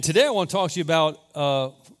Today I want to talk to you about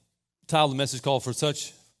title of the message called For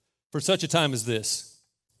Such a Time as This.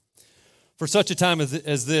 For such a time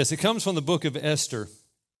as this. It comes from the book of Esther.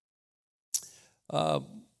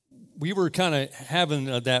 We were kind of having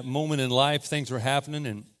that moment in life. Things were happening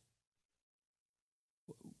and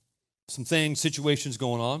some situations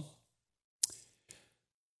going on.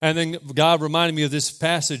 And then God reminded me of this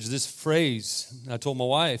passage, this phrase. I told my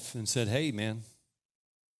wife and said, hey, man,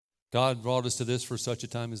 God brought us to this for such a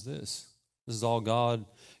time as this. This is all God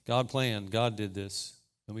planned. God did this.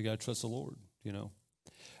 And we got to trust the Lord, you know.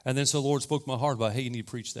 And then so the Lord spoke to my heart about, hey, you need to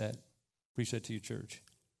preach that. Preach that to your church.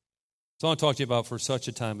 So I want to talk to you about for such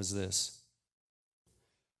a time as this.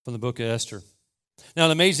 From the book of Esther. Now,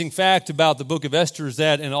 an amazing fact about the book of Esther is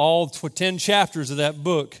that in all 10 chapters of that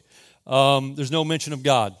book, there's no mention of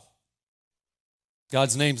God.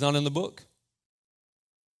 God's name's not in the book.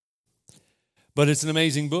 But it's an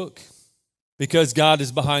amazing book because God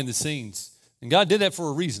is behind the scenes. And God did that for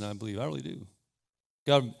a reason, I believe. I really do.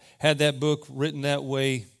 God had that book written that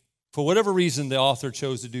way for whatever reason the author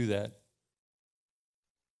chose to do that.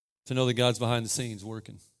 To know that God's behind the scenes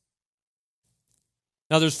working.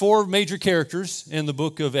 Now, there's 4 major characters in the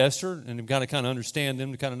book of Esther, and you've got to kind of understand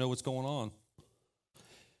them to kind of know what's going on.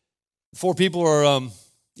 The 4 people are,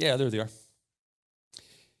 there they are.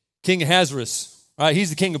 King Ahasuerus, right?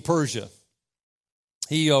 He's the king of Persia.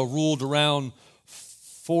 He ruled around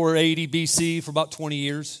 480 BC for about 20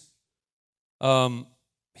 years. What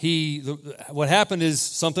happened is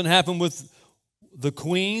something happened with the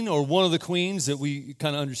queen or one of the queens that we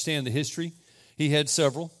kind of understand the history. He had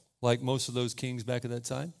several, like most of those kings back at that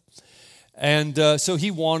time. And so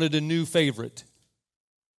he wanted a new favorite.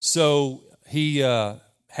 So he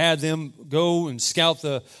had them go and scout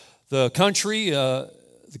the country, the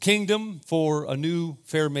kingdom, for a new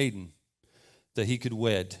fair maiden that he could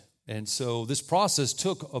wed. And so this process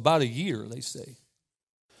took about a year, they say,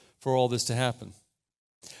 for all this to happen.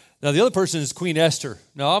 Now, the other person is Queen Esther.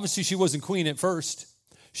 Now, obviously, she wasn't queen at first.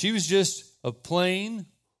 She was just a plain,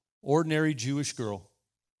 ordinary Jewish girl,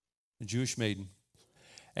 a Jewish maiden.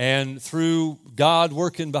 And through God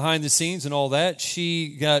working behind the scenes and all that,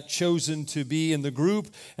 she got chosen to be in the group.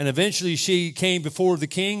 And eventually, she came before the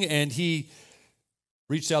king, and he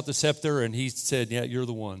reached out the scepter, and he said, yeah, you're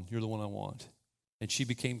the one. You're the one I want. And she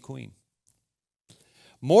became queen.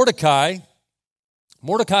 Mordecai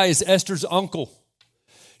is Esther's uncle.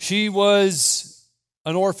 She was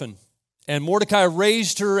an orphan, and Mordecai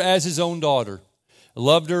raised her as his own daughter,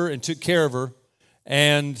 loved her and took care of her,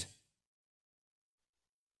 and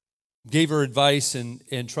gave her advice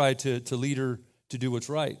and tried to lead her to do what's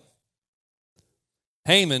right.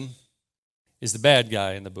 Haman is the bad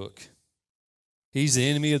guy in the book. He's the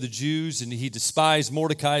enemy of the Jews, and he despised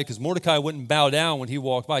Mordecai because Mordecai wouldn't bow down when he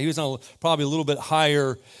walked by. He was on probably a little bit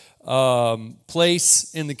higher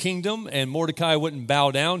place in the kingdom, and Mordecai wouldn't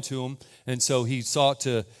bow down to him. And so he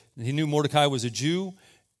knew Mordecai was a Jew,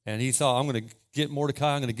 and he thought, I'm going to get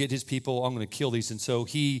Mordecai, I'm going to get his people, I'm going to kill these. And so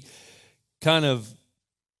he kind of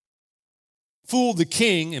fooled the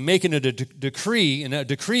king in making a decree, and a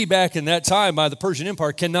decree back in that time by the Persian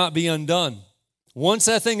Empire cannot be undone. Once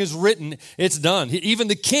that thing is written, it's done. Even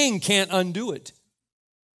the king can't undo it.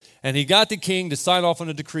 And he got the king to sign off on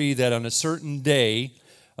a decree that on a certain day,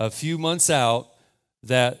 a few months out,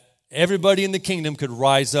 that everybody in the kingdom could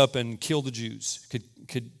rise up and kill the Jews,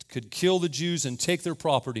 could kill the Jews and take their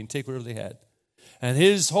property and take whatever they had. And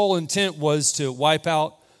his whole intent was to wipe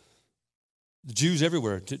out the Jews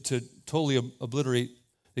everywhere, to totally obliterate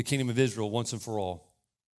the kingdom of Israel once and for all.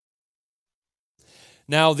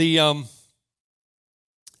 Now, the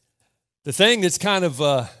thing that's kind of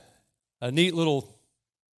a neat little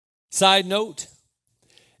side note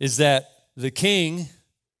is that the king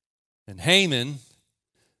and Haman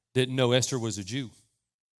didn't know Esther was a Jew.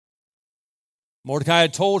 Mordecai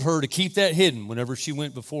had told her to keep that hidden whenever she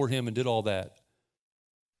went before him and did all that.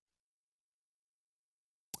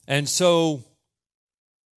 And so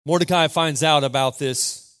Mordecai finds out about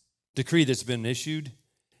this decree that's been issued,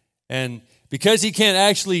 and because he can't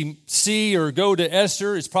actually see or go to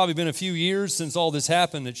Esther, it's probably been a few years since all this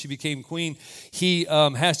happened that she became queen, he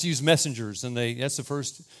has to use messengers. And that's the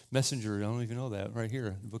first messenger. I don't even know that right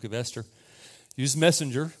here, the book of Esther. Use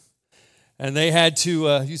messenger. And they had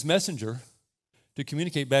to use messenger to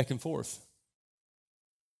communicate back and forth.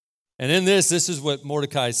 And in this is what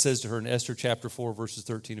Mordecai says to her in Esther chapter 4, verses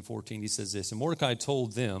 13 and 14. He says this, and Mordecai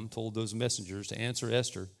told those messengers to answer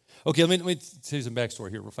Esther. Okay, let me tell you some backstory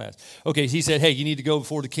here real fast. Okay, he said, hey, you need to go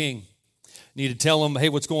before the king. need to tell him, hey,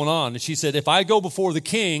 what's going on? And she said, if I go before the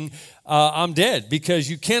king, I'm dead, because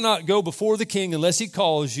you cannot go before the king unless he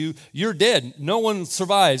calls you. You're dead. No one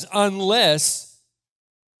survives unless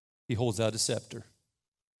he holds out a scepter,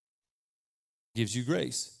 gives you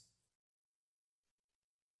grace.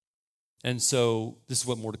 And so this is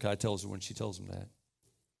what Mordecai tells her when she tells him that.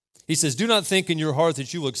 He says, do not think in your heart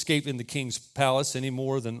that you will escape in the king's palace any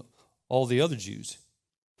more than all the other Jews.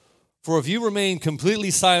 For if you remain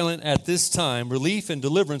completely silent at this time, relief and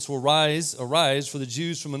deliverance will arise for the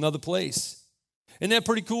Jews from another place. Isn't that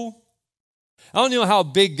pretty cool? I don't know how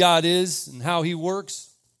big God is and how he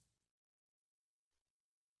works,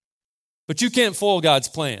 but you can't foil God's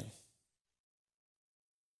plan.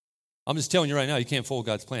 I'm just telling you right now, you can't foil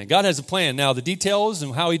God's plan. God has a plan. Now, the details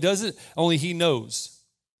and how he does it, only he knows.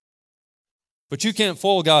 But you can't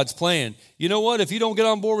foil God's plan. You know what? If you don't get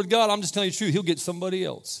on board with God, I'm just telling you the truth, he'll get somebody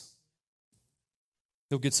else.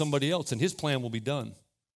 He'll get somebody else, and his plan will be done.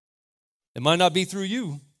 It might not be through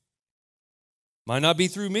you. Might not be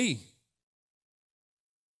through me.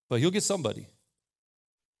 But he'll get somebody.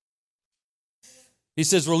 He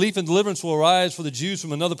says, relief and deliverance will arise for the Jews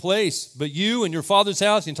from another place, but you and your father's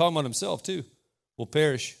house, and talking about himself too, will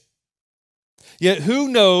perish. Yet who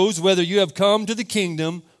knows whether you have come to the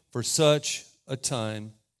kingdom for such a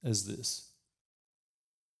time as this?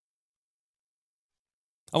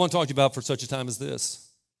 I want to talk to you about for such a time as this.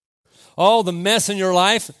 All the mess in your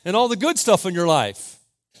life and all the good stuff in your life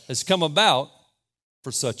has come about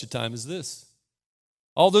for such a time as this.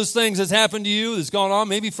 All those things that's happened to you, that's gone on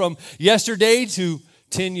maybe from yesterday to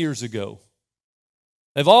 10 years ago,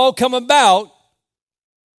 have all come about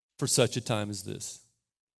for such a time as this.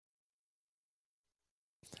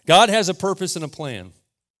 God has a purpose and a plan.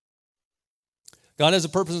 God has a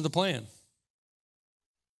purpose and a plan.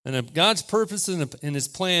 And God's purpose and his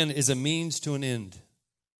plan is a means to an end.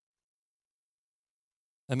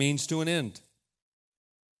 A means to an end.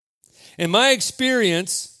 In my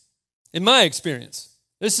experience,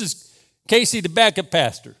 this is Casey, the backup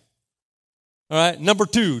pastor. All right, number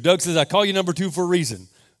 2. Doug says, I call you number 2 for a reason.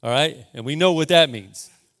 All right, and we know what that means.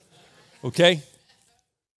 Okay?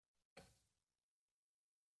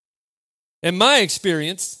 In my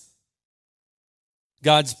experience,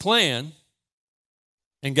 God's plan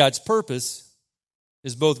and God's purpose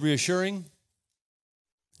is both reassuring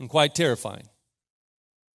and quite terrifying.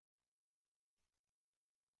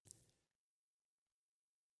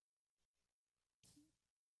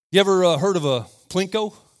 You ever heard of a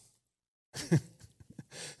Plinko?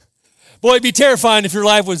 Boy, it'd be terrifying if your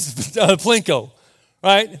life was Plinko,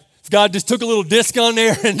 right? If God just took a little disc on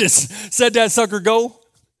there and just said that sucker go,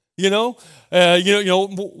 you know?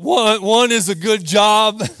 One is a good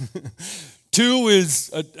job. 2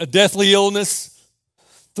 is a deathly illness.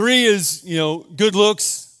 3 is, good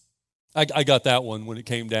looks. I got that one when it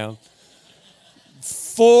came down.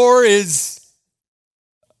 4 is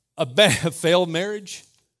a failed marriage.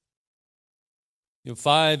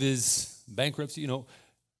 5 is bankruptcy.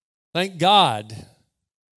 Thank God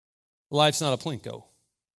life's not a Plinko.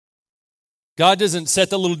 God doesn't set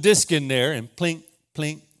the little disc in there and plink,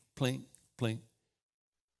 plink, plink, plink.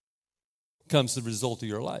 Comes the result of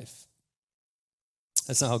your life.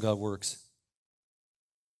 That's not how God works.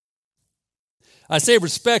 I say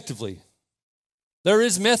respectively, there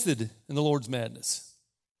is method in the Lord's madness.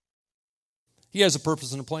 He has a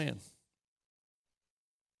purpose and a plan.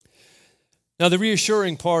 Now, the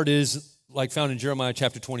reassuring part is, like found in Jeremiah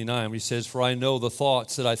chapter 29, where he says, for I know the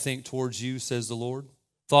thoughts that I think towards you, says the Lord,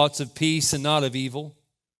 thoughts of peace and not of evil.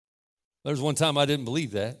 There was one time I didn't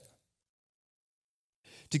believe that.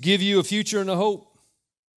 To give you a future and a hope.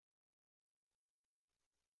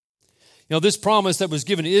 This promise that was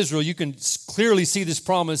given to Israel, you can clearly see this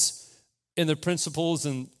promise in the principles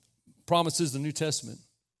and promises of the New Testament.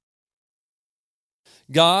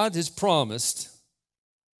 God has promised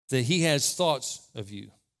that he has thoughts of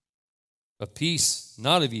you, of peace,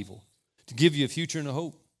 not of evil, to give you a future and a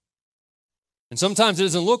hope. And sometimes it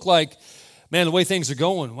doesn't look like, man, the way things are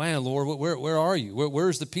going, man, Lord, where are you?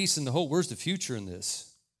 Where's the peace and the hope? Where's the future in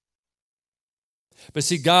this? But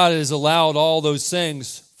see, God has allowed all those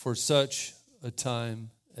things for such a time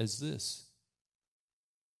as this.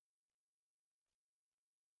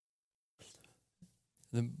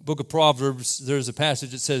 In the book of Proverbs, there's a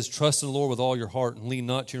passage that says, trust in the Lord with all your heart and lean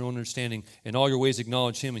not to your own understanding. In all your ways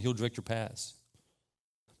acknowledge him and he'll direct your paths.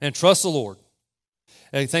 And trust the Lord.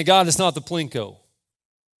 And thank God it's not the Plinko.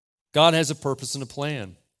 God has a purpose and a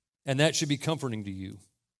plan. And that should be comforting to you.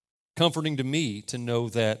 Comforting to me to know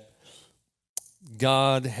that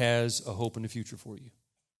God has a hope and a future for you.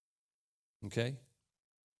 Okay?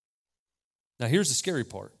 Now here's the scary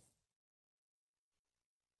part.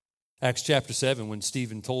 Acts chapter 7, when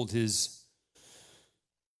Stephen told his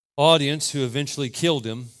audience, who eventually killed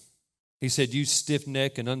him, he said, "You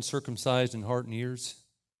stiff-necked and uncircumcised in heart and ears,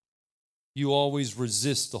 you always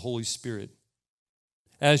resist the Holy Spirit.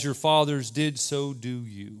 As your fathers did, so do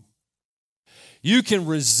you." You can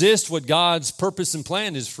resist what God's purpose and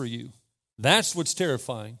plan is for you. That's what's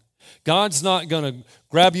terrifying. God's not going to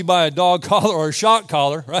grab you by a dog collar or a shock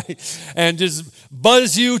collar, right, and just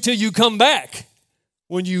buzz you till you come back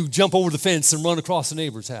when you jump over the fence and run across the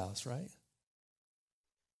neighbor's house, right?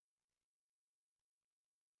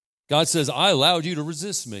 God says, I allowed you to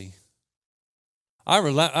resist me. I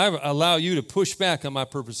allow you to push back on my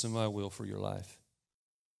purpose and my will for your life.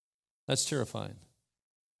 That's terrifying.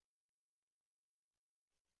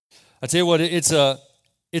 I tell you what, it's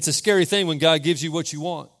a scary thing when God gives you what you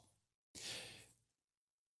want.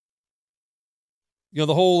 You know,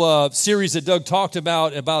 the whole series that Doug talked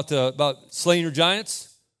about slaying your giants,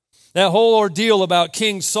 that whole ordeal about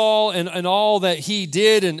King Saul and all that he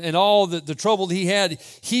did and all the trouble he had,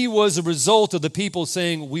 he was a result of the people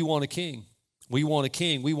saying, we want a king. We want a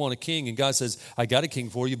king. We want a king. And God says, I got a king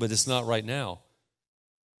for you, but it's not right now.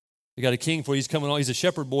 I got a king for you. He's coming on. He's a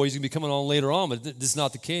shepherd boy. He's going to be coming on later on, but this is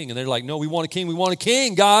not the king. And they're like, no, we want a king. We want a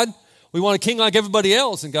king, God. We want a king like everybody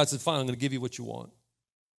else. And God said, fine, I'm going to give you what you want.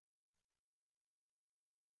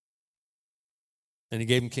 And he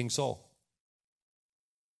gave him King Saul.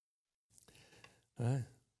 All right.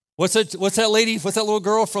 What's that lady? What's that little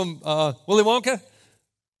girl from Willy Wonka?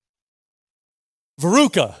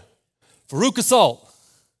 Veruca. Veruca Salt.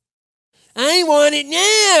 I want it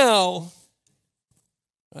now.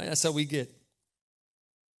 Right, that's how we get.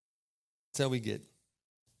 That's how we get.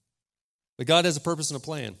 But God has a purpose and a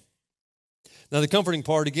plan. Now the comforting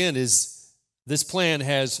part again is this plan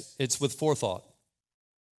it's with forethought.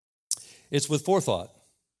 It's with forethought.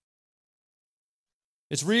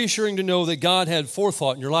 It's reassuring to know that God had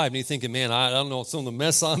forethought in your life. And you're thinking, man, I don't know some of the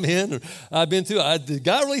mess I'm in or I've been through. Did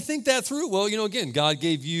God really think that through? Well, again, God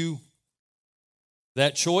gave you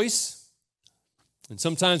that choice. And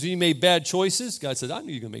sometimes when you made bad choices, God said, I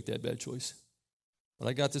knew you were going to make that bad choice. But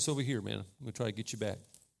I got this over here, man. I'm going to try to get you back.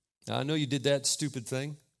 Now, I know you did that stupid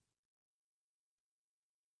thing.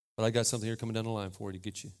 But I got something here coming down the line for you to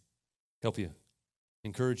get you, help you,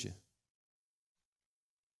 encourage you.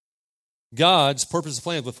 God's purpose and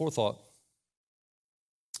plan with forethought.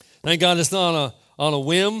 Thank God it's not on a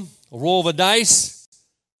whim, a roll of a dice,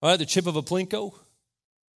 all right, the chip of a Plinko.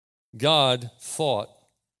 God thought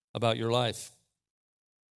about your life.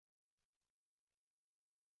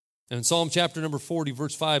 And in Psalm chapter number 40,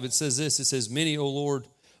 verse 5, it says this. It says, many, O Lord,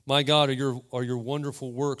 my God, are your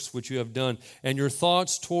wonderful works which you have done, and your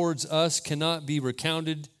thoughts towards us cannot be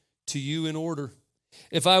recounted to you in order.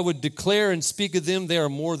 If I would declare and speak of them, they are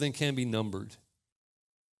more than can be numbered.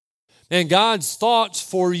 And God's thoughts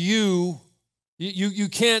for you, you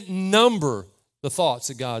can't number the thoughts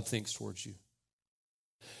that God thinks towards you.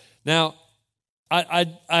 Now, I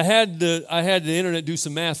had the internet do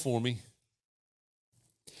some math for me.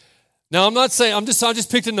 Now, I'm not saying, I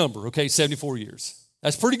just picked a number, okay, 74 years.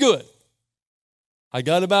 That's pretty good. I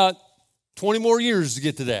got about 20 more years to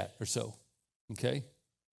get to that or so, okay?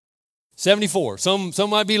 74. Some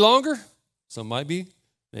might be longer. Some might be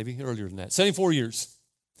maybe earlier than that. 74 years.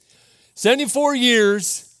 74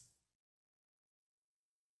 years.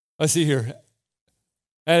 Let's see here.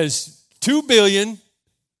 That is 2 billion,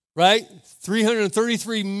 right?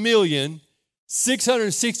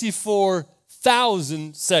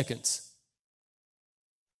 333,664,000 seconds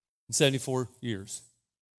in 74 years.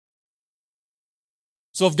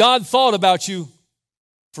 So if God thought about you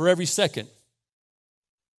for every second,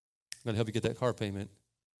 I'm going to help you get that car payment.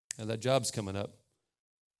 And that job's coming up.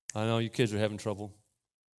 I know you kids are having trouble.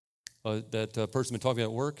 That person been talking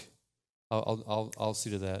about work. I'll see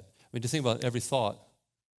to that. I mean, just think about every thought,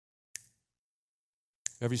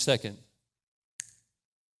 every second.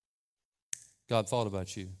 God thought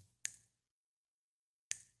about you.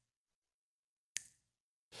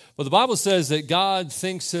 But the Bible says that God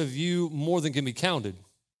thinks of you more than can be counted.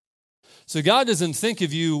 So God doesn't think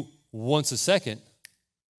of you once a second.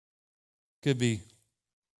 Could be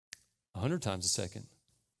 100 times a second,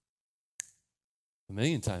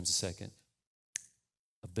 1,000,000 times a second,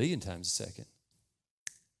 1,000,000,000 times a second.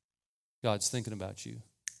 God's thinking about you.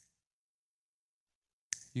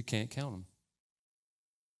 You can't count them.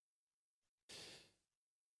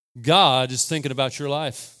 God is thinking about your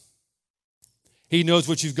life. He knows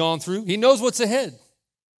what you've gone through. He knows what's ahead.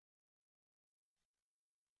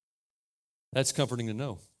 That's comforting to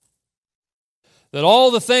know. That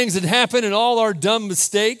all the things that happen and all our dumb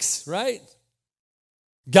mistakes, right?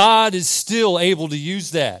 God is still able to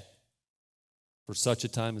use that for such a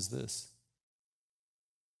time as this.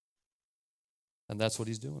 And that's what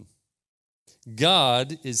he's doing.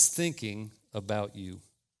 God is thinking about you.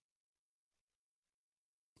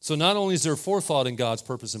 So not only is there forethought in God's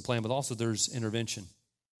purpose and plan, but also there's intervention.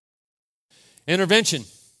 Intervention.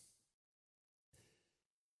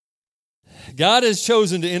 God has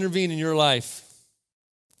chosen to intervene in your life.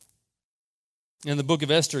 In the book of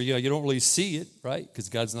Esther, you don't really see it, right? Because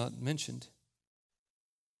God's not mentioned.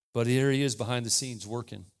 But here he is behind the scenes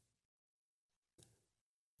working,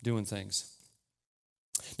 doing things.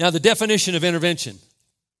 Now, the definition of intervention.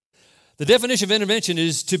 The definition of intervention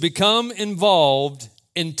is to become involved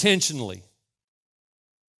intentionally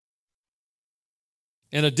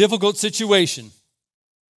in a difficult situation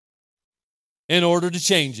in order to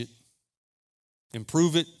change it,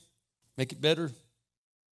 improve it, make it better.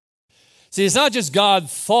 See, it's not just God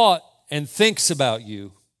thought and thinks about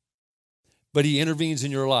you, but he intervenes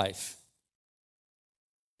in your life.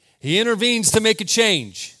 He intervenes to make a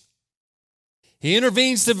change. He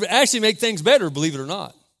intervenes to actually make things better, believe it or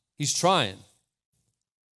not. He's trying.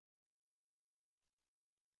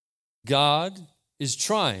 God is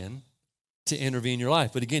trying to intervene in your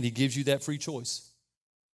life. But again, he gives you that free choice.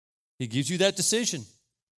 He gives you that decision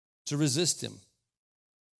to resist him.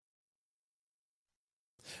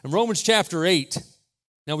 In Romans chapter 8,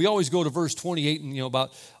 now we always go to verse 28 and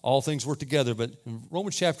about all things work together, but in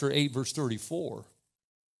Romans chapter 8, verse 34,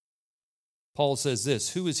 Paul says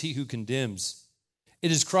this, who is he who condemns?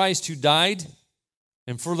 It is Christ who died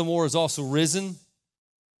and furthermore is also risen,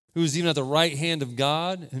 who is even at the right hand of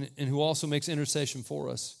God and who also makes intercession for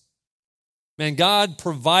us. Man, God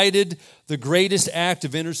provided the greatest act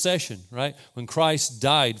of intercession, right? When Christ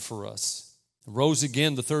died for us, rose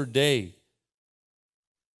again the third day,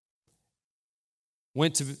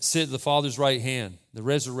 went to sit at the Father's right hand, the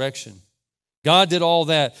resurrection. God did all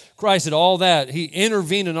that. Christ did all that. He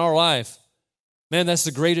intervened in our life. Man, that's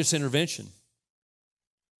the greatest intervention.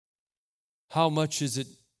 How much is it,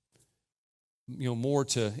 more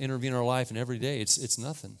to intervene in our life and every day? It's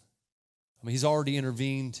nothing. I mean, he's already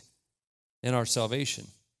intervened in our salvation.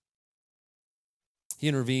 He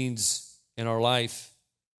intervenes in our life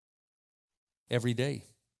every day.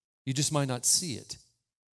 You just might not see it.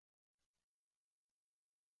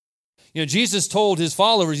 Jesus told his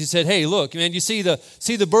followers, he said, hey, look, man, you see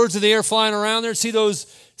the birds of the air flying around there? See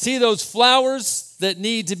those flowers that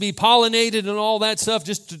need to be pollinated and all that stuff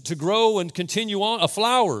just to grow and continue on? A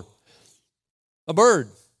flower, a bird.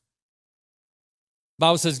 The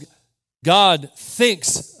Bible says God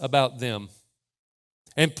thinks about them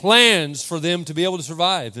and plans for them to be able to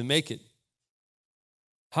survive and make it.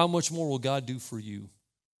 How much more will God do for you?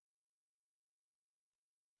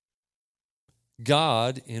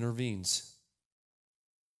 God intervenes.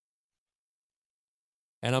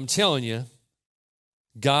 And I'm telling you,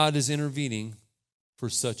 God is intervening for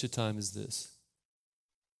such a time as this.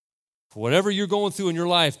 For whatever you're going through in your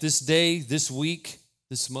life this day, this week,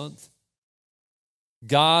 this month,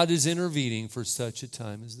 God is intervening for such a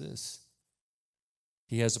time as this.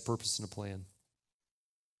 He has a purpose and a plan.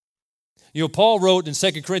 Paul wrote in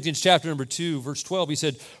 2 Corinthians chapter number 2, verse 12, he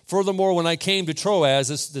said, furthermore, when I came to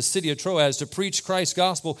Troas, the city of Troas, to preach Christ's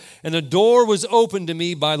gospel, and the door was opened to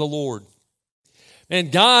me by the Lord.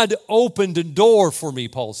 And God opened a door for me,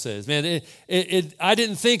 Paul says. Man, I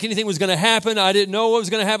didn't think anything was going to happen. I didn't know what was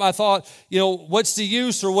going to happen. I thought, what's the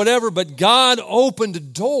use or whatever, but God opened a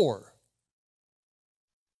door.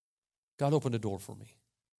 God opened a door for me.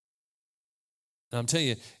 And I'm telling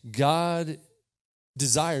you, God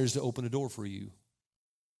desires to open a door for you.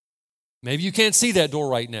 Maybe you can't see that door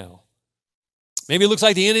right now. Maybe it looks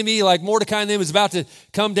like the enemy, like Mordecai and them, is about to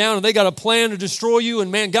come down and they got a plan to destroy you. And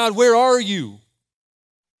man, God, where are you?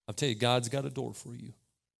 I'll tell you, God's got a door for you.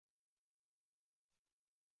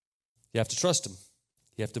 You have to trust him.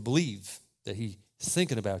 You have to believe that he's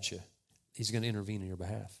thinking about you. He's going to intervene on your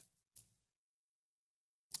behalf.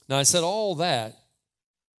 Now, I said all that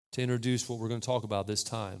to introduce what we're going to talk about this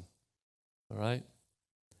time. All right?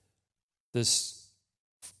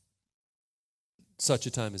 Such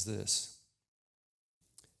a time as this.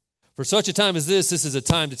 For such a time as this is a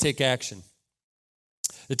time to take action.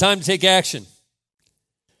 The time to take action.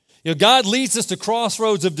 God leads us to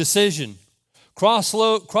crossroads of decision,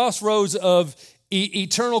 crossroads of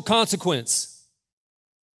eternal consequence.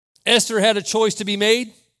 Esther had a choice to be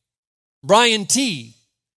made. Brian T.,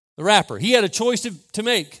 the rapper, he had a choice to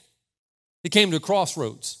make. He came to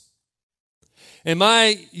crossroads. In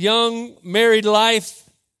my young married life,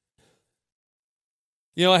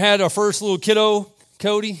 I had our first little kiddo,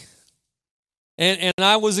 Cody, and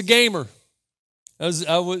I was a gamer. I was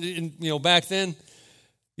back then.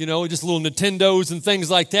 just little Nintendos and things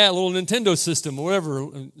like that, a little Nintendo system, or whatever,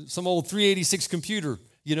 some old 386 computer,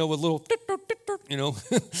 with little,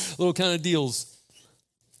 little kind of deals.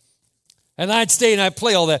 And I'd stay and I'd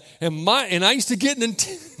play all that. And I used to get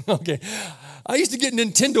I used to get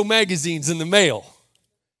Nintendo magazines in the mail.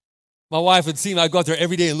 My wife would see me. I'd go out there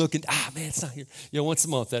every day and look, and man, it's not here. Once a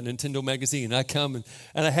month, that Nintendo magazine. And I come and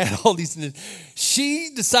I had all these. She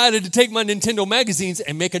decided to take my Nintendo magazines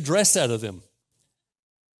and make a dress out of them.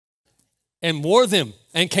 And wore them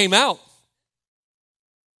and came out.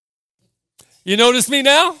 You notice me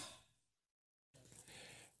now?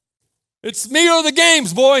 It's me or the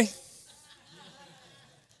games, boy.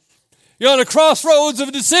 You're on a crossroads of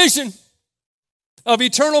a decision of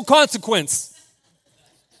eternal consequence.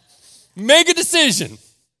 Make a decision.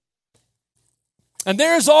 And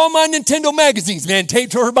there's all my Nintendo magazines, man,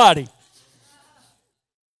 taped to her body.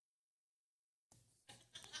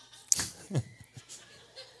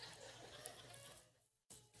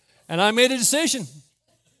 And I made a decision.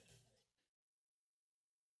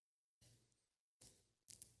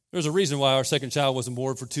 There's a reason why our second child wasn't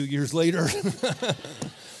born for 2 years later.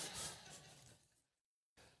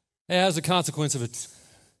 As a consequence of it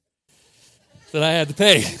that I had to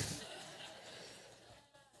pay.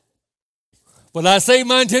 But I saved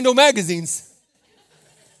my Nintendo magazines.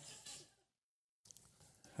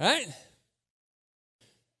 Right?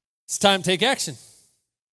 It's time to take action.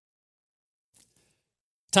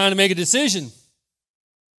 Time to make a decision.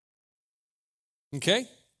 Okay?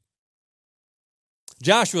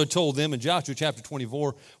 Joshua told them in Joshua chapter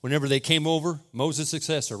 24, whenever they came over, Moses'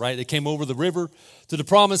 successor, right? They came over the river to the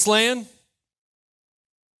promised land.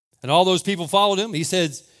 And all those people followed him. He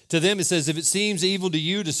says to them, if it seems evil to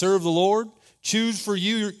you to serve the Lord, choose for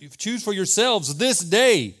yourselves this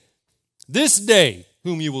day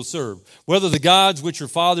whom you will serve, whether the gods which your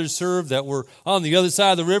fathers served that were on the other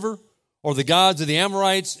side of the river, or the gods of the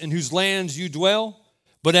Amorites in whose lands you dwell.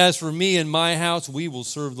 But as for me and my house, we will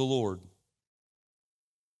serve the Lord.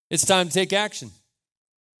 It's time to take action.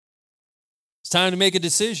 It's time to make a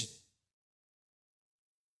decision.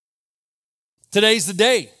 Today's the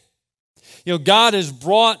day. God has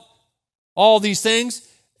brought all these things,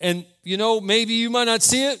 and, maybe you might not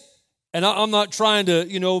see it, and I'm not trying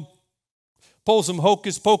to, pull some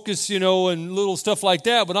hocus pocus, and little stuff like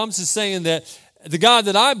that, but I'm just saying that the God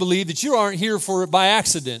that I believe, that you aren't here for it by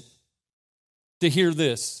accident to hear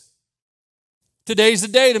this. Today's the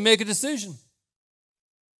day to make a decision.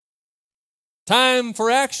 Time for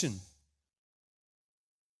action.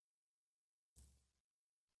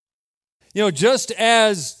 Just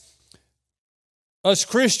as us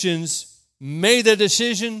Christians made a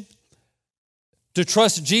decision to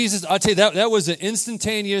trust Jesus, I'll tell you that was an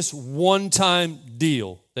instantaneous, one-time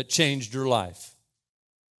deal that changed your life.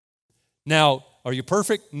 Now, are you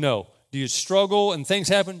perfect? No. Do you struggle and things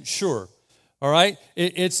happen? Sure. All right?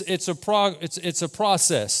 It's a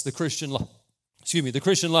process, the Christian life. The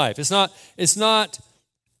Christian life. It's not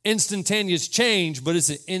instantaneous change, but it's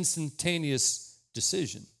an instantaneous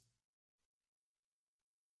decision.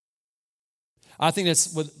 I think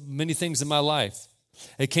that's with many things in my life.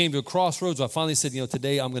 It came to a crossroads where I finally said,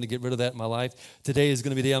 today I'm going to get rid of that in my life. Today is going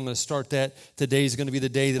to be the day I'm going to start that. Today is going to be the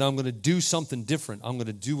day that I'm going to do something different. I'm going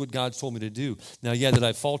to do what God's told me to do. Now, did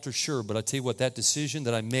I falter? Sure. But I tell you what, that decision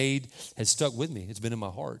that I made has stuck with me. It's been in my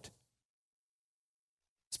heart.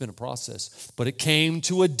 It's been a process. But it came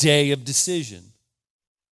to a day of decision.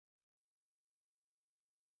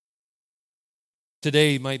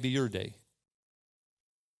 Today might be your day.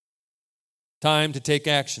 Time to take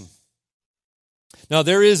action. Now,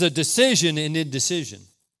 there is a decision in indecision.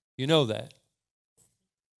 You know that.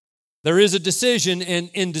 There is a decision in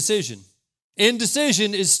indecision.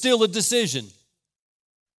 Indecision is still a decision.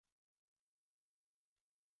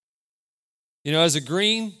 As a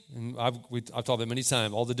green, and I've talked about it many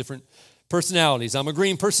times, all the different personalities. I'm a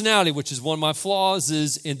green personality, which is one of my flaws,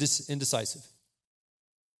 is indecisive.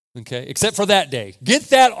 Okay, except for that day. Get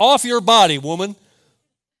that off your body, woman.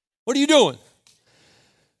 What are you doing?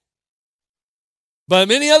 But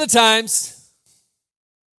many other times,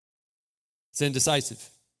 it's indecisive.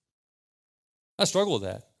 I struggle with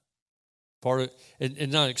that. Part of it,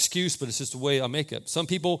 and not an excuse, but it's just the way I make it. Some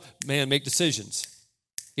people, make decisions.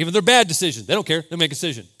 Even they're bad decisions. They don't care. They make a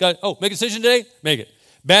decision. Make a decision today? Make it.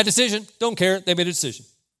 Bad decision? Don't care. They made a decision.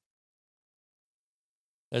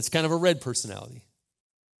 That's kind of a red personality.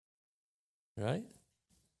 Right?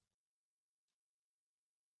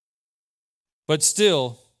 But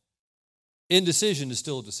still, indecision is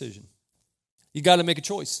still a decision. You got to make a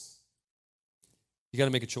choice. You got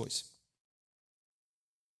to make a choice.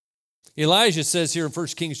 Elijah says here in 1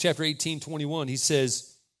 Kings chapter 18, 21, he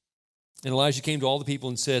says, And Elijah came to all the people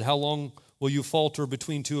and said, how long will you falter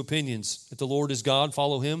between two opinions? If the Lord is God,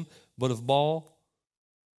 follow him. But if Baal,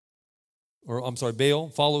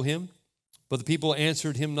 follow him. But the people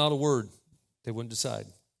answered him not a word. They wouldn't decide.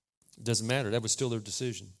 It doesn't matter. That was still their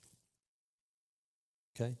decision.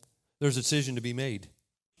 Okay? There's a decision to be made.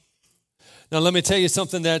 Now, let me tell you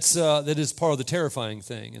something that is part of the terrifying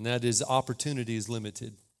thing, and that is opportunity is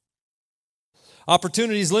limited.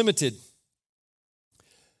 Opportunity is limited.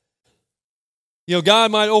 You know,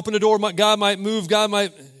 God might open a door, God might move, God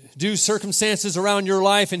might do circumstances around your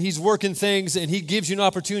life, and he's working things, and he gives you an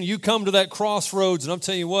opportunity. You come to that crossroads, and I'm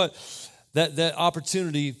telling you what, that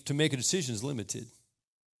opportunity to make a decision is limited.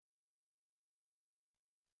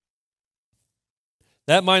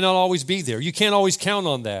 That might not always be there. You can't always count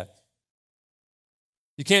on that.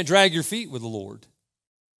 You can't drag your feet with the Lord.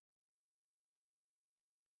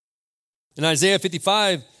 In Isaiah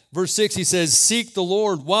 55, verse 6, he says, seek the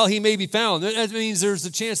Lord while he may be found. That means there's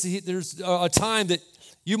a chance, there's a time that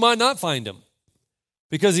you might not find him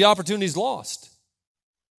because the opportunity is lost.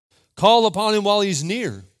 Call upon him while he's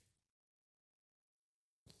near.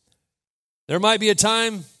 There might be a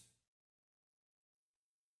time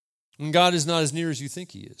when God is not as near as you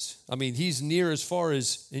think he is. I mean, he's near as far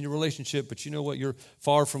as in your relationship, but you know what? You're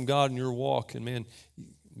far from God in your walk, and man,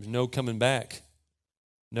 there's no coming back.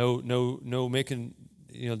 No making,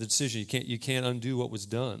 the decision. You can't undo what was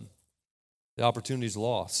done. The opportunity is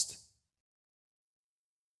lost.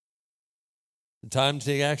 The time to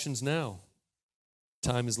take actions now.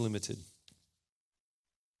 Time is limited.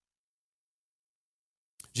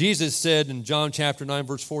 Jesus said in John chapter 9,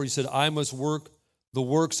 verse 4, he said, I must work the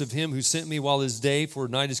works of him who sent me while it is day, for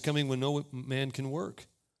night is coming when no man can work.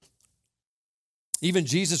 Even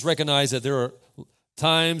Jesus recognized that there are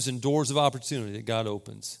times and doors of opportunity that God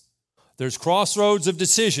opens. There's crossroads of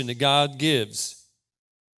decision that God gives.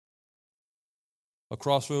 A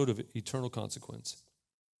crossroad of eternal consequence.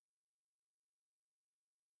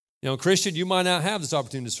 Christian, you might not have this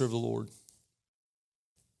opportunity to serve the Lord.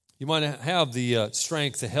 You might not have the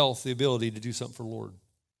strength, the health, the ability to do something for the Lord.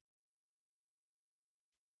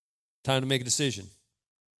 Time to make a decision.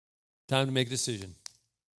 Time to make a decision.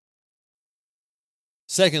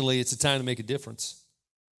 Secondly, it's a time to make a difference.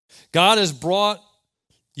 God has brought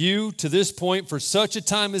you to this point for such a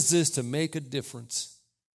time as this to make a difference.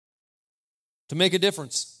 To make a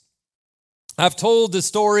difference. I've told this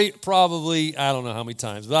story probably, I don't know how many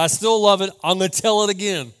times, but I still love it. I'm going to tell it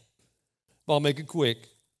again. But I'll make it quick,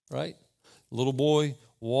 right? A little boy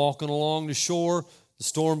walking along the shore. The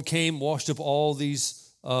storm came, washed up all these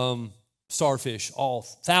starfish, all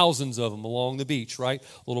thousands of them along the beach, right?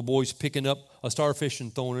 Little boy's picking up a starfish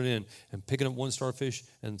and throwing it in, and picking up one starfish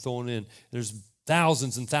and throwing it in. There's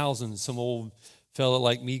thousands and thousands. Some old fella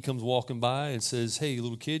like me comes walking by and says, hey,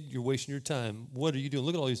 little kid, you're wasting your time. What are you doing?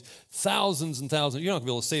 Look at all these thousands and thousands. You're not going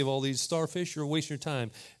to be able to save all these starfish. You're wasting your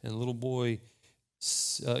time. And the little boy,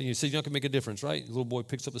 you say you're not going to make a difference, right? The little boy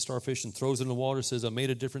picks up the starfish and throws it in the water, says, I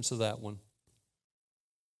made a difference to that one.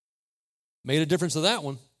 Made a difference to that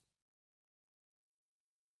one.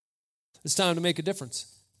 It's time to make a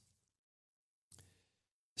difference.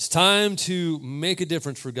 It's time to make a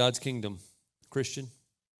difference for God's kingdom, Christian.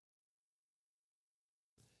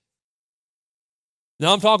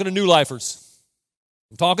 Now I'm talking to new lifers.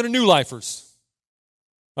 All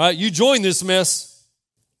right, you join this mess.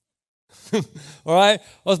 All right,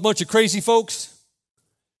 a bunch of crazy folks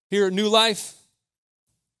here at New Life.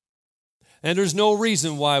 And there's no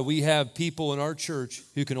reason why we have people in our church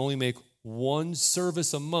who can only make one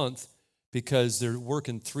service a month because they're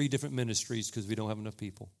working 3 different ministries because we don't have enough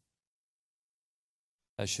people.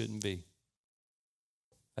 That shouldn't be.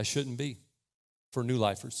 That shouldn't be for new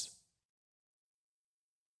lifers.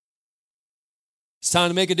 It's time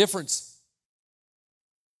to make a difference.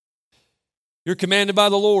 You're commanded by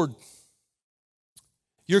the Lord.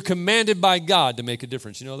 You're commanded by God to make a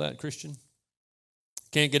difference. You know that, Christian?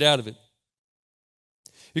 Can't get out of it.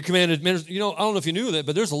 You're commanded, I don't know if you knew that,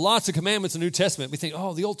 but there's lots of commandments in the New Testament. We think,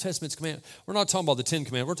 the Old Testament's command. We're not talking about the 10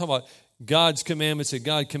 commandments. We're talking about God's commandments that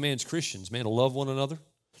God commands Christians, man, to love one another,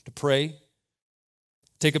 to pray,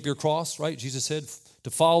 take up your cross, right? Jesus said to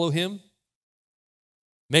follow him,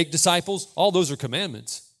 make disciples. All those are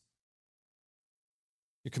commandments.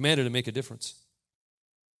 You're commanded to make a difference.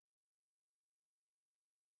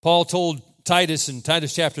 Paul told Titus in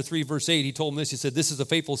Titus chapter 3, verse 8, he told him this. He said, this is a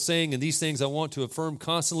faithful saying, and these things I want to affirm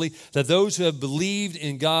constantly, that those who have believed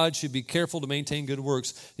in God should be careful to maintain good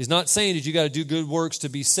works. He's not saying that you got to do good works to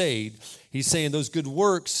be saved. He's saying those good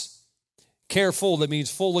works Careful, that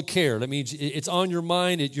means full of care. That means it's on your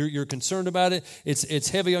mind. You're concerned about it. It's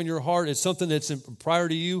heavy on your heart. It's something that's prior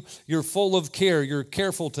to you. You're full of care. You're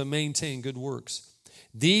careful to maintain good works.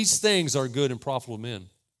 These things are good and profitable men.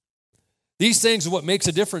 These things are what makes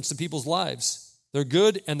a difference in people's lives. They're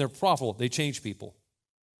good and they're profitable. They change people.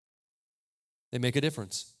 They make a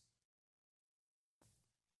difference.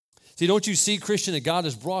 See, don't you see, Christian, that God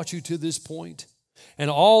has brought you to this point? And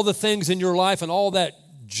all the things in your life and all that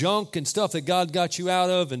junk and stuff that God got you out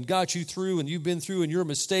of and got you through and you've been through and your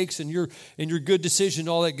mistakes and your good decision,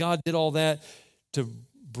 all that, God did all that to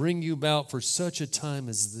bring you about for such a time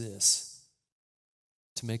as this,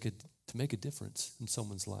 to make a difference in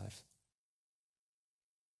someone's life.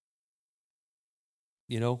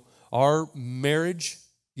 You know, our marriage,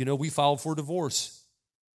 you know, we filed for divorce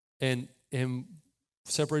and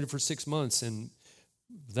separated for 6 months, and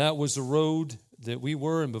that was the road that we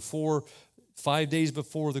were, and 5 days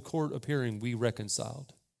before the court appearing, we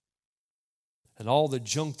reconciled. And all the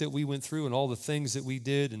junk that we went through and all the things that we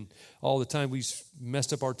did and all the time we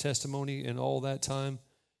messed up our testimony and all that time,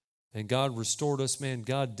 and God restored us, man,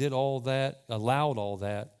 God did all that, allowed all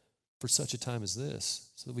that for such a time as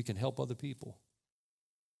this so that we can help other people,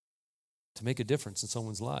 to make a difference in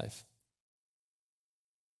someone's life.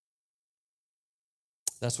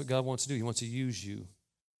 That's what God wants to do. He wants to use you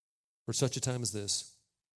for such a time as this.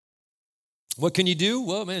 What can you do?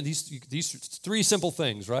 Well, man, these 3 simple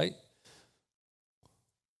things, right?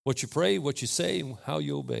 What you pray, what you say, and how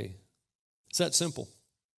you obey. It's that simple.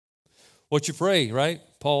 What you pray, right?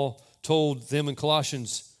 Paul told them in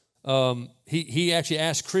Colossians, he actually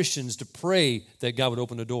asked Christians to pray that God would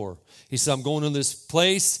open the door. He said, I'm going to this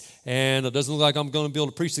place, and it doesn't look like I'm going to be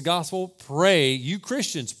able to preach the gospel. Pray, you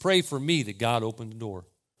Christians, pray for me that God opened the door.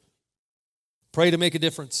 Pray to make a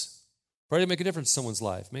difference. Pray to make a difference in someone's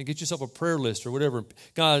life. Man, get yourself a prayer list or whatever.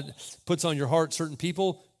 God puts on your heart certain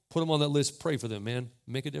people, put them on that list, pray for them, man.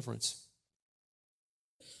 Make a difference.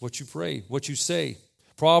 What you pray, what you say.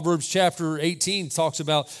 Proverbs chapter 18 talks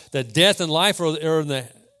about that death and life are in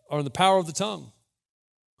the power of the tongue.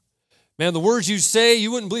 Man, the words you say,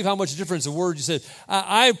 you wouldn't believe how much difference the words you said.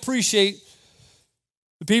 I appreciate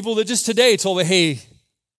the people that just today told me, hey,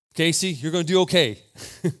 Casey, you're going to do okay.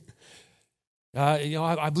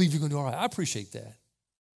 I believe you're going to do all right. I appreciate that.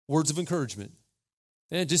 Words of encouragement.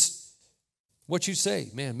 And just what you say,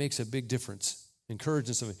 man, makes a big difference.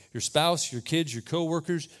 Encouraging somebody. Your spouse, your kids, your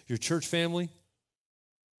coworkers, your church family.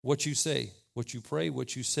 What you say, what you pray,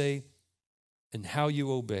 what you say, and how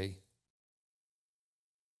you obey.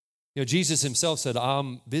 You know, Jesus himself said,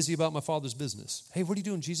 I'm busy about my Father's business. Hey, what are you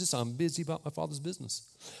doing, Jesus? I'm busy about my Father's business.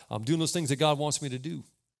 I'm doing those things that God wants me to do.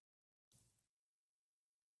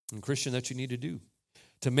 And Christian, that you need to do.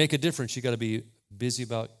 To make a difference, you got to be busy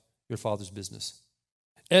about your Father's business.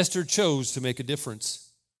 Esther chose to make a difference,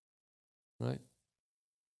 right?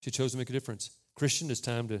 She chose to make a difference. Christian, it's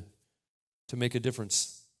time to make a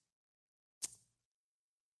difference.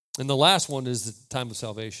 And the last one is the time of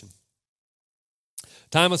salvation.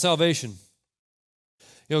 Time of salvation.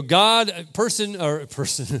 You know, God,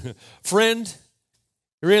 friend,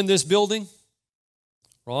 you're in this building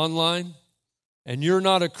or online, and you're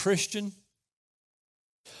not a Christian,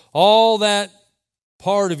 all that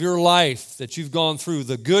part of your life that you've gone through,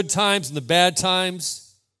 the good times and the bad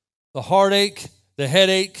times, the heartache, the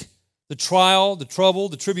headache, the trial, the trouble,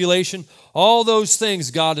 the tribulation, all those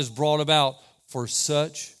things God has brought about for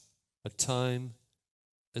such a time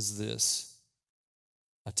as this,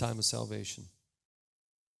 a time of salvation.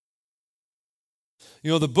 You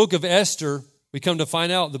know, the book of Esther, we come to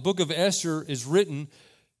find out, the book of Esther is written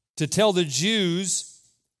to tell the Jews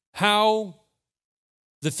how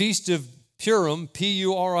the Feast of Purim,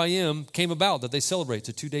 Purim, came about, that they celebrate.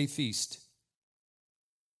 It's a 2-day feast.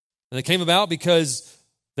 And it came about because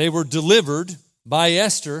they were delivered by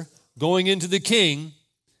Esther going into the king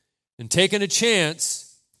and taking a chance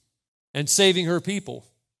and saving her people.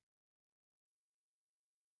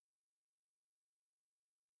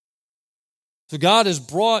 So God has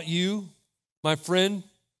brought you, my friend,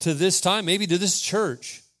 to this time, maybe to this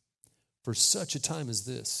church, for such a time as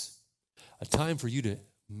this. A time for you to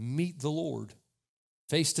meet the Lord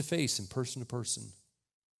face to face and person to person.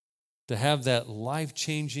 To have that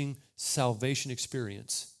life-changing salvation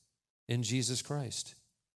experience in Jesus Christ.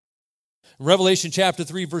 In Revelation chapter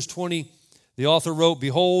 3, verse 20, the author wrote,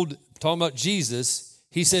 behold, talking about Jesus,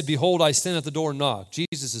 he said, behold, I stand at the door and knock.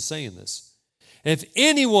 Jesus is saying this. If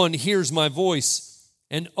anyone hears my voice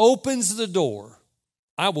and opens the door,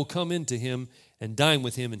 I will come into him and dine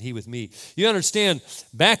with him and he with me. You understand,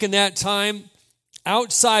 back in that time,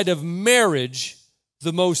 outside of marriage,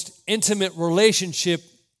 the most intimate relationship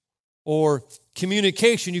or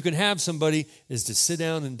communication you can have somebody is to sit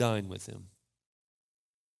down and dine with them.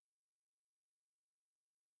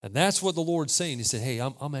 And that's what the Lord's saying. He said, hey,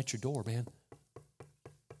 I'm at your door, man.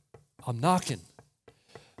 I'm knocking.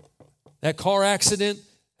 That car accident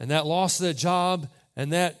and that loss of that job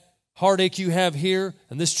and that heartache you have here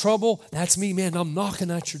and this trouble, that's me, man. I'm knocking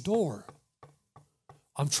at your door.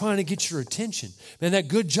 I'm trying to get your attention. Man, that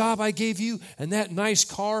good job I gave you and that nice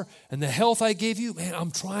car and the health I gave you, man,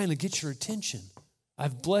 I'm trying to get your attention.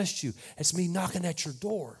 I've blessed you. It's me knocking at your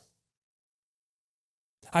door.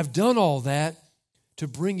 I've done all that to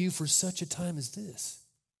bring you for such a time as this.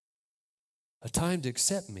 A time to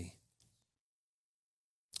accept me.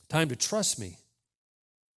 Time to trust me.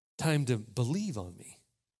 Time to believe on me.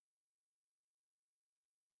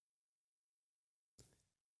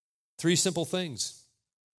 3 simple things.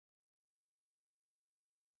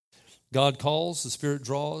 God calls, the Spirit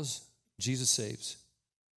draws, Jesus saves.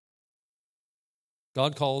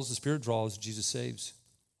 God calls, the Spirit draws, Jesus saves.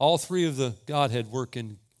 All 3 of the Godhead work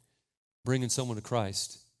in bringing someone to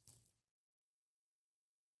Christ.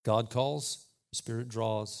 God calls, the Spirit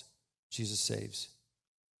draws, Jesus saves.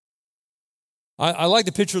 I like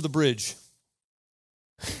the picture of the bridge.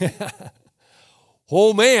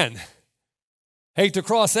 Oh, man. Hate to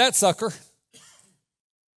cross that sucker.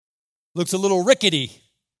 Looks a little rickety.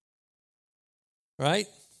 Right?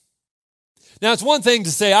 Now, it's one thing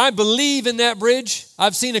to say, I believe in that bridge.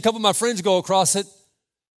 I've seen a couple of my friends go across it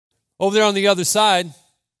over there on the other side.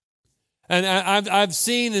 And I've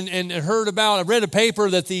seen and heard about, I read a paper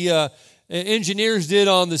that the engineers did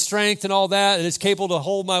on the strength and all that, and it's capable to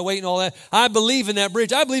hold my weight and all that. I believe in that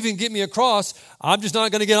bridge. I believe it can get me across. I'm just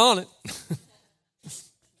not going to get on it.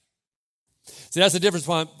 See, that's the difference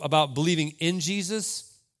about believing in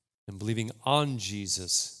Jesus and believing on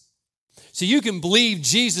Jesus. See, you can believe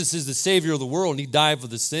Jesus is the Savior of the world and He died for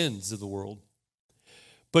the sins of the world.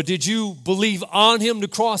 But did you believe on Him to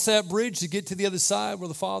cross that bridge to get to the other side where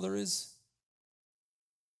the Father is?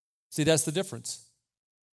 See, that's the difference.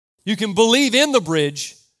 You can believe in the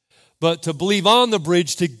bridge, but to believe on the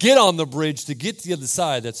bridge, to get on the bridge, to get to the other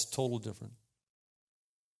side, that's totally different.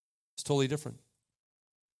 It's totally different.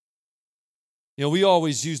 You know, we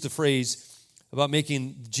always use the phrase about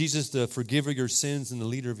making Jesus the forgiver of your sins and the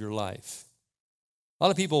leader of your life. A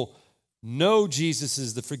lot of people know Jesus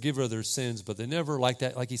is the forgiver of their sins, but they never,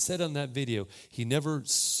 like he said on that video, he never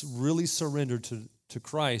really surrendered to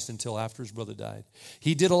Christ until after his brother died.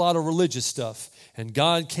 He did a lot of religious stuff, and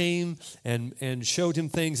God came and showed him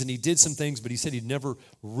things, and he did some things, but he said he never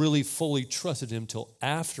really fully trusted him until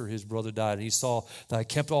after his brother died, and he saw that I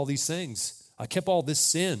kept all these things. I kept all this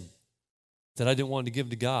sin that I didn't want to give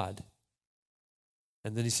to God.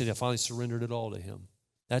 And then he said, I finally surrendered it all to him.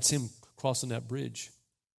 That's him crossing that bridge.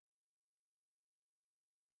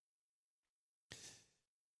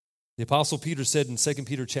 The Apostle Peter said in 2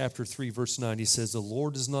 Peter chapter 3, verse 9, he says, the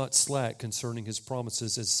Lord is not slack concerning his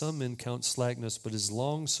promises, as some men count slackness, but is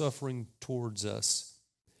long-suffering towards us,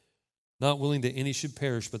 not willing that any should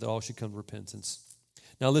perish, but that all should come to repentance.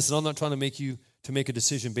 Now listen, I'm not trying to make you to make a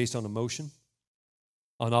decision based on emotion,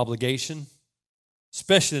 on obligation,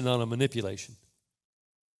 especially not on manipulation.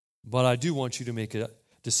 But I do want you to make a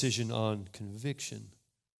decision on conviction,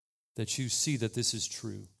 that you see that this is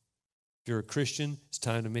true. If you're a Christian, it's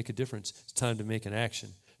time to make a difference. It's time to make an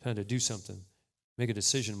action, time to do something, make a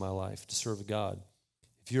decision in my life to serve God.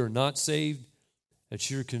 If you're not saved,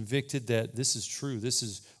 that you're convicted that this is true, this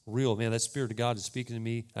is real. Man, that Spirit of God is speaking to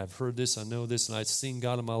me. I've heard this, I know this, and I've seen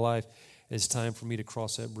God in my life. It's time for me to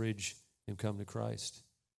cross that bridge and come to Christ.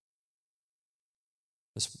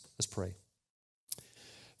 Let's pray.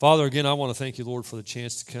 Father, again, I want to thank you, Lord, for the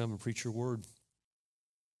chance to come and preach your word.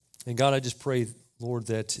 And God, I just pray, Lord,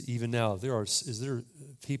 that even now, is there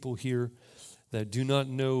people here that do not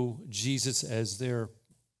know Jesus as their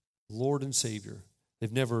Lord and Savior?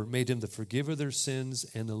 They've never made him the forgiver of their sins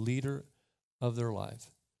and the leader of their life.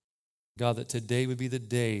 God, that today would be the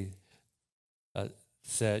day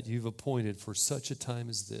that you've appointed for such a time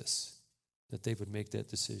as this, that they would make that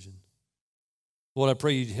decision. Lord, I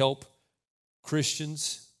pray you'd help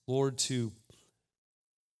Christians, Lord, to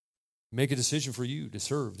make a decision for you, to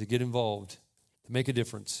serve, to get involved, to make a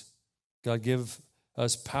difference. God, give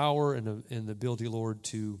us power and the ability, Lord,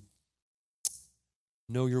 to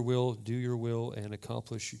know your will, do your will, and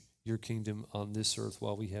accomplish your kingdom on this earth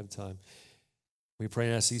while we have time. We pray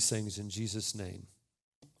and ask these things in Jesus' name.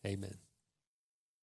 Amen.